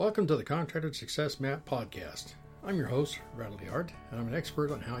Welcome to the Contractor Success Map podcast. I'm your host, Bradley Hart, and I'm an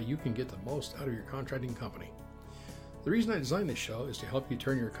expert on how you can get the most out of your contracting company. The reason I designed this show is to help you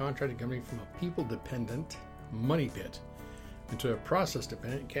turn your contracting company from a people-dependent money pit into a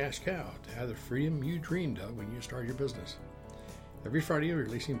process-dependent cash cow to have the freedom you dreamed of when you started your business. Every Friday, we're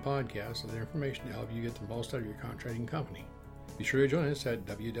releasing podcasts with information to help you get the most out of your contracting company. Be sure to join us at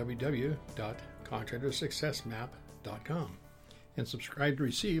www.contractorsuccessmap.com and subscribe to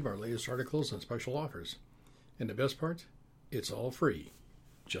receive our latest articles and special offers. And the best part, it's all free,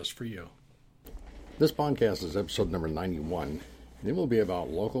 just for you. This podcast is episode number 91, and it will be about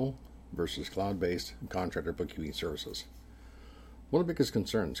local versus cloud-based contractor bookkeeping services. One of the biggest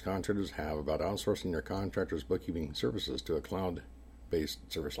concerns contractors have about outsourcing their contractors' bookkeeping services to a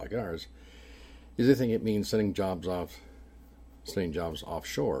cloud-based service like ours is they think it means sending jobs offshore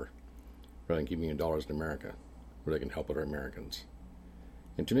rather than keeping your dollars in America, where they can help other Americans.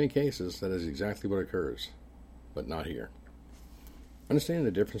 In too many cases, that is exactly what occurs, but not here. Understanding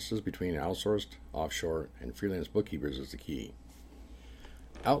the differences between outsourced, offshore, and freelance bookkeepers is the key.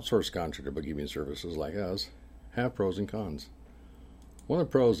 Outsourced contractor bookkeeping services like us have pros and cons. One of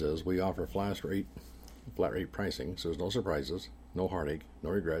the pros is we offer flat rate pricing, so there's no surprises, no heartache, no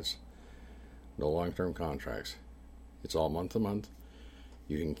regrets, no long-term contracts. It's all month to month.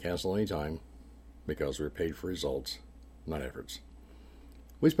 You can cancel anytime because we're paid for results, not efforts.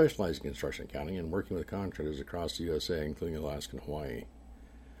 We specialize in construction accounting and working with contractors across the USA, including Alaska and Hawaii.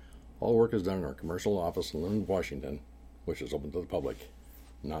 All work is done in our commercial office in Lynnwood, Washington, which is open to the public,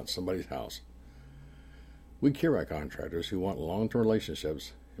 not somebody's house. We care about contractors who want long-term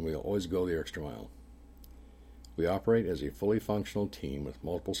relationships, and we'll always go the extra mile. We operate as a fully functional team with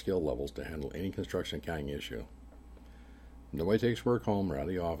multiple skill levels to handle any construction accounting issue. Nobody takes work home or out of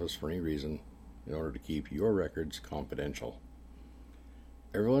the office for any reason in order to keep your records confidential.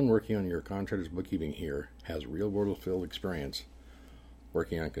 Everyone working on your contractor's bookkeeping here has real-world field experience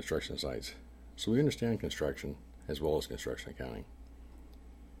working on construction sites, so we understand construction as well as construction accounting.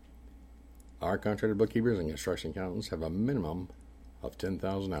 Our contractor bookkeepers and construction accountants have a minimum of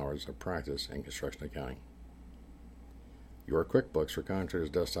 10,000 hours of practice in construction accounting. Your QuickBooks for Contractors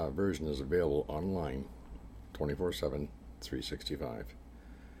desktop version is available online 24/7, 365.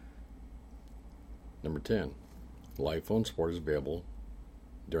 Number 10, live phone support is available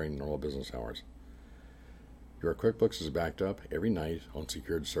during normal business hours. Your QuickBooks is backed up every night on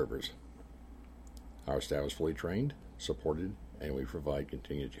secured servers. Our staff is fully trained, supported, and we provide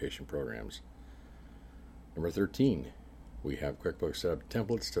continuing education programs. Number 13, we have QuickBooks set up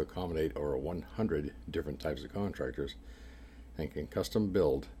templates to accommodate over 100 different types of contractors and can custom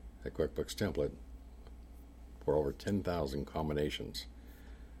build a QuickBooks template for over 10,000 combinations.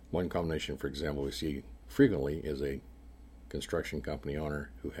 One combination, for example, we see frequently is a construction company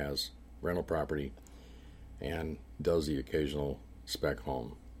owner who has rental property and does the occasional spec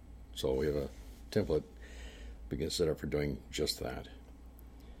home. So we have a template we can set up for doing just that.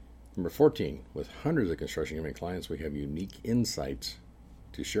 Number 14, with hundreds of construction company clients, we have unique insights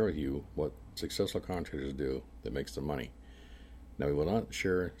to share with you what successful contractors do that makes them money. Now, we will not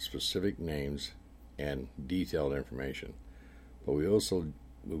share specific names and detailed information, but we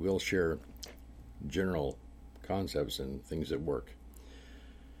will share general concepts and things that work.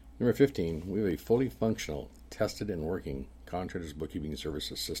 Number 15, we have a fully functional, tested and working contractors bookkeeping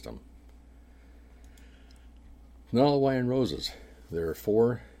services system. Not all wine and roses. There are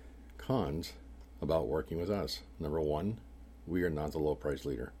 4 cons about working with us. Number 1, we are not the low price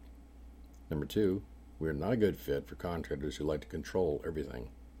leader. Number 2, we are not a good fit for contractors who like to control everything.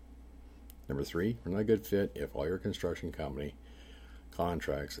 Number 3, we're not a good fit if all your construction company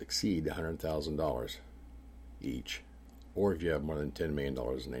contracts exceed $100,000 each, or if you have more than $10 million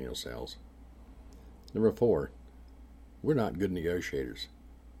in annual sales. Number 4, we're not good negotiators,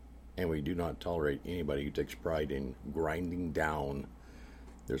 and we do not tolerate anybody who takes pride in grinding down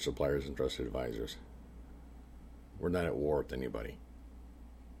their suppliers and trusted advisors. We're not at war with anybody.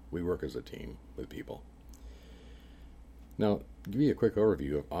 We work as a team with people. Now, to give you a quick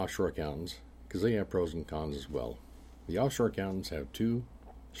overview of offshore accountants, because they have pros and cons as well. The offshore accountants have 2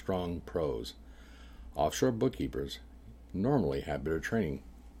 strong pros. Offshore bookkeepers normally have better training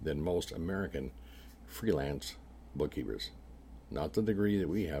than most American freelance bookkeepers. Not the degree that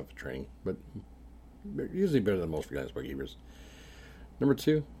we have training, but usually better than most freelance bookkeepers. Number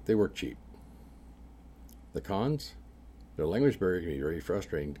 2, they work cheap. The cons? Their language barrier can be very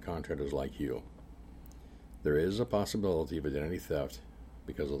frustrating to contractors like you. There is a possibility of identity theft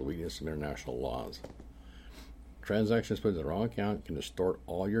because of the weakness of international laws. Transactions put in the wrong account can distort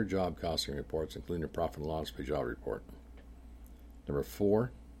all your job costing reports, including the profit and loss per job report. Number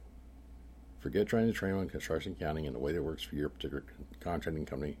 4, forget trying to train on construction accounting in the way that works for your particular contracting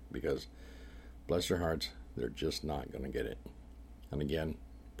company, because bless their hearts, they're just not going to get it. And again,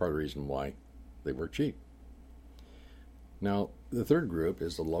 part of the reason why they work cheap. Now, the third group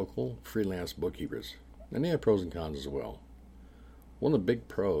is the local freelance bookkeepers, and they have pros and cons as well. One of the big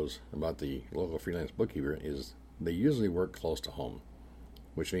pros about the local freelance bookkeeper is they usually work close to home,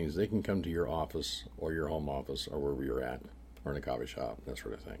 which means they can come to your office or your home office or wherever you're at, or in a coffee shop, that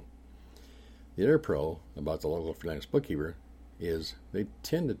sort of thing. The other pro about the local freelance bookkeeper is they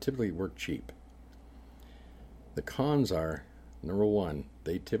tend to typically work cheap. The cons are, number one,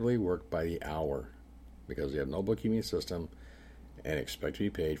 they typically work by the hour because they have no bookkeeping system and expect to be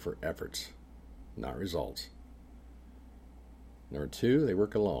paid for efforts, not results. Number two, they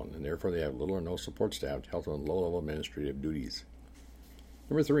work alone, and therefore they have little or no support staff to help them with low-level administrative duties.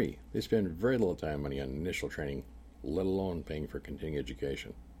 Number three, they spend very little time and money on initial training, let alone paying for continuing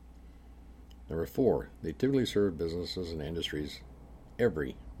education. Number four, they typically serve businesses and industries,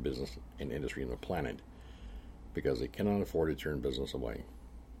 every business and industry on the planet, because they cannot afford to turn business away.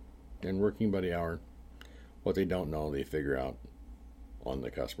 And working by the hour, what they don't know, they figure out on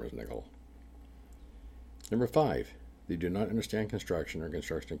the customer's nickel. Number five, they do not understand construction or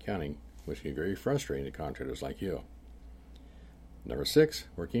construction accounting, which can be very frustrating to contractors like you. Number six,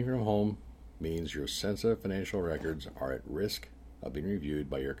 working from home means your sensitive financial records are at risk of being reviewed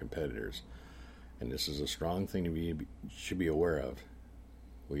by your competitors. And this is a strong thing to should be aware of.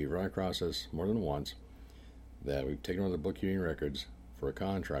 We've run across this more than once, that we've taken over the bookkeeping records for a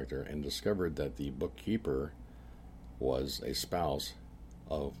contractor and discovered that the bookkeeper was a spouse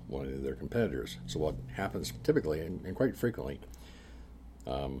of one of their competitors. So what happens typically, and quite frequently,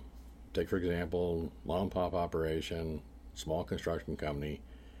 take for example, mom and pop operation, small construction company,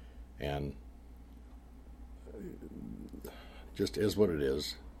 and just is what it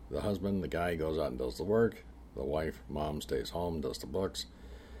is. The husband, the guy, goes out and does the work. The wife, mom, stays home, does the books,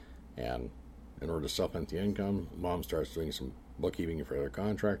 and in order to supplement the income, mom starts doing some bookkeeping for other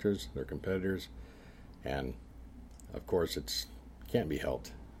contractors, their competitors, and of course it can't be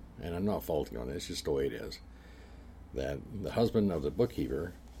helped. And I'm not faulting on it, it's just the way it is. That the husband of the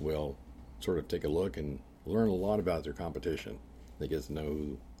bookkeeper will sort of take a look and learn a lot about their competition. They get to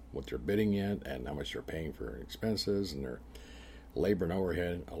know what they're bidding at and how much they're paying for expenses and their labor and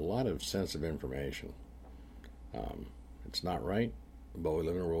overhead, a lot of sensitive information. It's not right, but we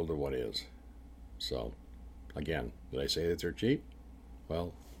live in a world of what is. So, again, did I say that they're cheap?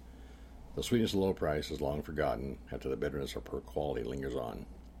 Well, the sweetness of low price is long forgotten after the bitterness of poor quality lingers on,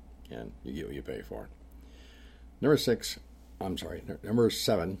 and you get what you pay for. Number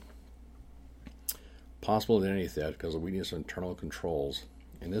seven, possible identity theft because of weakness of internal controls.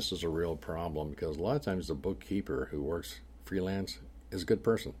 And this is a real problem because a lot of times the bookkeeper who works freelance is a good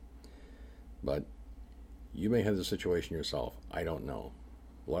person. But you may have the situation yourself. I don't know.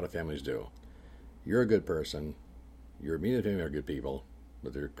 A lot of families do. You're a good person. Your immediate family are good people.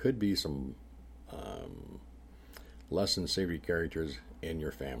 But there could be some less than savory characters in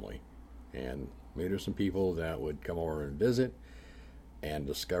your family. And maybe there's some people that would come over and visit and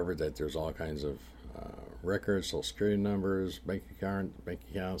discover that there's all kinds of records, social security numbers, bank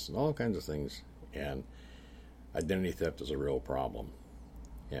accounts, and all kinds of things. And identity theft is a real problem.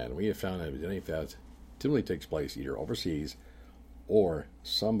 And we have found that identity theft typically takes place either overseas or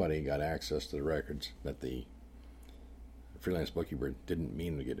somebody got access to the records that the freelance bookkeeper didn't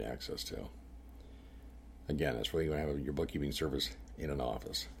mean to get access to. Again, that's why you have your bookkeeping service in an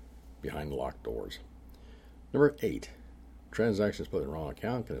office behind locked doors. Number 8, transactions put in the wrong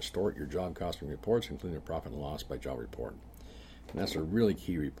account can distort your job costing reports, including the profit and loss by job report. And that's a really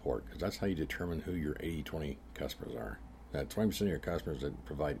key report because that's how you determine who your 80-20 customers are. That 20% of your customers that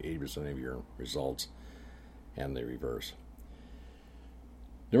provide 80% of your results, and the reverse.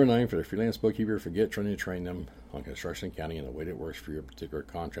 Number 9, for the freelance bookkeeper, forget trying to train them on construction accounting and the way that works for your particular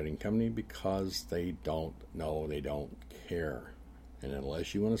contracting company because they don't know, they don't care. And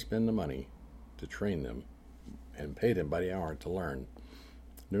unless you want to spend the money to train them and pay them by the hour to learn,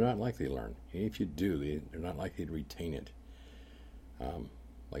 they're not likely to learn. And if you do, they're not likely to retain it.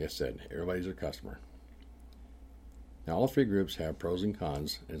 Like I said, everybody's a customer. Now, all three groups have pros and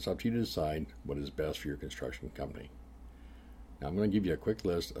cons, and it's up to you to decide what is best for your construction company. Now, I'm going to give you a quick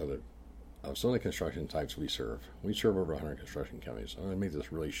list of some of the construction types we serve. We serve over 100 construction companies. I'm going to make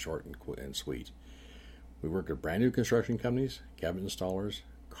this really short and sweet. We work with brand new construction companies, cabinet installers,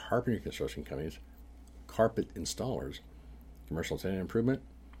 carpentry construction companies, carpet installers, commercial tenant improvement,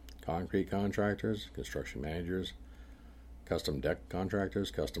 concrete contractors, construction managers, custom deck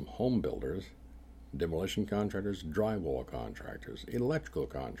contractors, custom home builders, demolition contractors, drywall contractors, electrical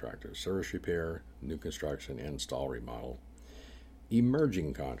contractors, service repair, new construction, install, remodel,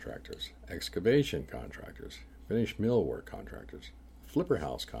 emerging contractors, excavation contractors, finished millwork contractors, flipper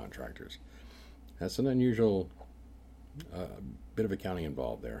house contractors. That's an unusual bit of accounting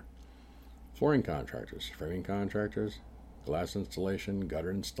involved there. Flooring contractors, framing contractors, glass installation,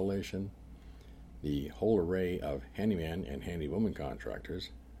 gutter installation, the whole array of handyman and handywoman contractors,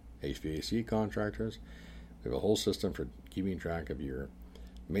 HVAC contractors. We have a whole system for keeping track of your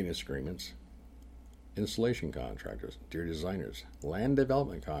maintenance agreements. Installation contractors, interior designers, land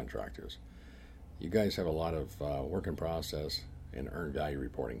development contractors. You guys have a lot of work in process and earned value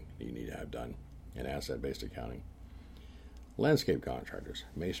reporting that you need to have done, and asset-based accounting. Landscape contractors,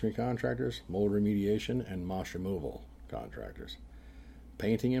 masonry contractors, mold remediation and moss removal contractors.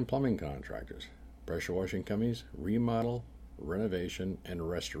 Painting and plumbing contractors, pressure washing companies, remodel, renovation, and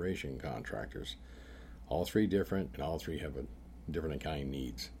restoration contractors. All three different, and all three have different accounting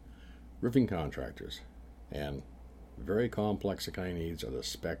needs. Roofing contractors, and very complex accounting needs are the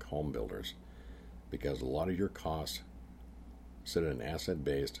spec home builders, because a lot of your costs sit in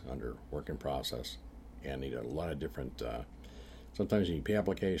asset-based under work in process and need a lot of different, sometimes you need pay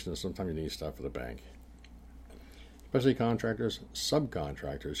applications, sometimes you need stuff for the bank. Especially contractors,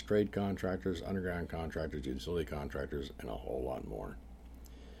 subcontractors, trade contractors, underground contractors, utility contractors, and a whole lot more.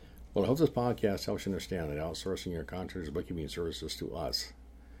 Well, I hope this podcast helps you understand that outsourcing your contractor's bookkeeping services to us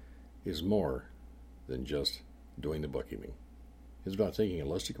is more than just doing the bookkeeping. It's about taking a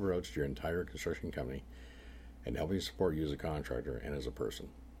holistic approach to your entire construction company and helping support you as a contractor and as a person.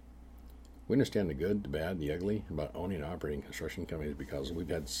 We understand the good, the bad, the ugly about owning and operating construction companies because we've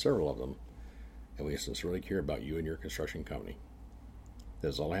had several of them, and we sincerely care about you and your construction company.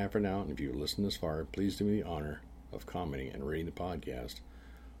 That's all I have for now, and if you've listened this far, please do me the honor of commenting and rating the podcast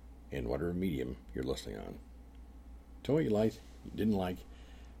in whatever medium you're listening on. Tell what you liked, you didn't like,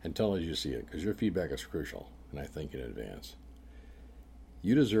 and tell us you see it, because your feedback is crucial, and I thank you in advance.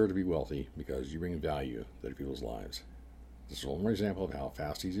 You deserve to be wealthy because you bring value to other people's lives. This is one more example of how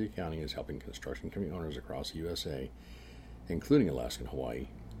Fast Easy Accounting is helping construction company owners across the USA, including Alaska and Hawaii,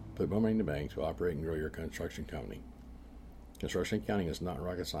 put more money in the bank to operate and grow your construction company. Construction accounting is not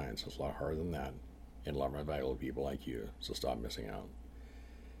rocket science. It's a lot harder than that, and a lot more valuable to people like you, so stop missing out.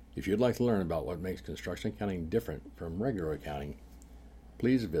 If you'd like to learn about what makes construction accounting different from regular accounting,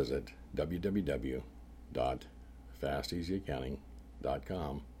 please visit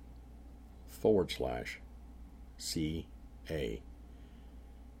www.fasteasyaccounting.com/CA.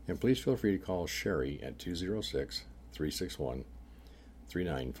 And please feel free to call Sherry at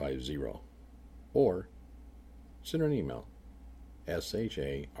 206-361-3950 or send her an email,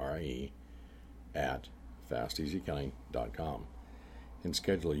 share@fasteasyaccounting.com, and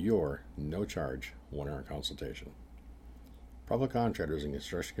schedule your no-charge 1-hour consultation. Public contractors and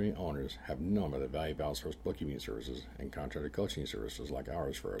construction company owners have known about the value of outsourced bookkeeping services and contractor coaching services like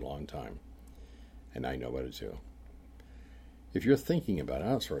ours for a long time, and I know about it too. If you're thinking about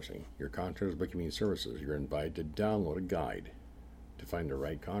outsourcing your contractor's bookkeeping services, you're invited to download a guide to find the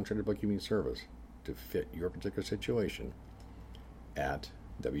right contractor bookkeeping service to fit your particular situation at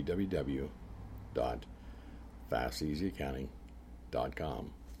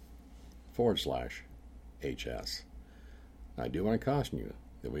www.fasteasyaccounting.com/HS. I do want to caution you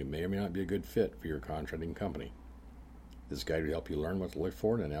that we may or may not be a good fit for your contracting company. This guide will help you learn what to look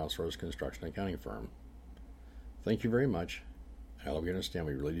for in an outsourced construction accounting firm. Thank you very much. I hope you understand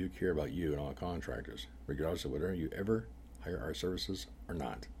we really do care about you and all contractors, regardless of whether you ever hire our services or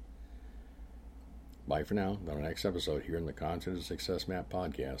not. Bye for now. On our next episode here in the Contractor Success Map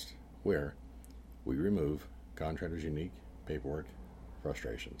podcast, where we remove contractors' unique paperwork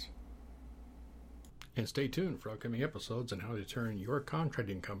frustrations. And stay tuned for upcoming episodes on how to turn your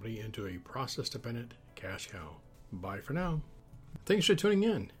contracting company into a process-dependent cash cow. Bye for now. Thanks for tuning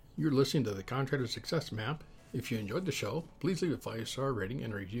in. You're listening to the Contractor Success Map. If you enjoyed the show, please leave a 5-star rating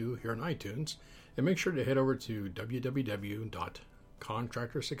and review here on iTunes, and make sure to head over to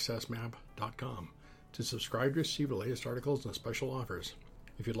www.contractorsuccessmap.com to subscribe to receive the latest articles and special offers.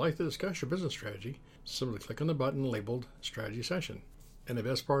 If you'd like to discuss your business strategy, simply click on the button labeled Strategy Session. And the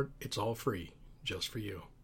best part, it's all free, just for you.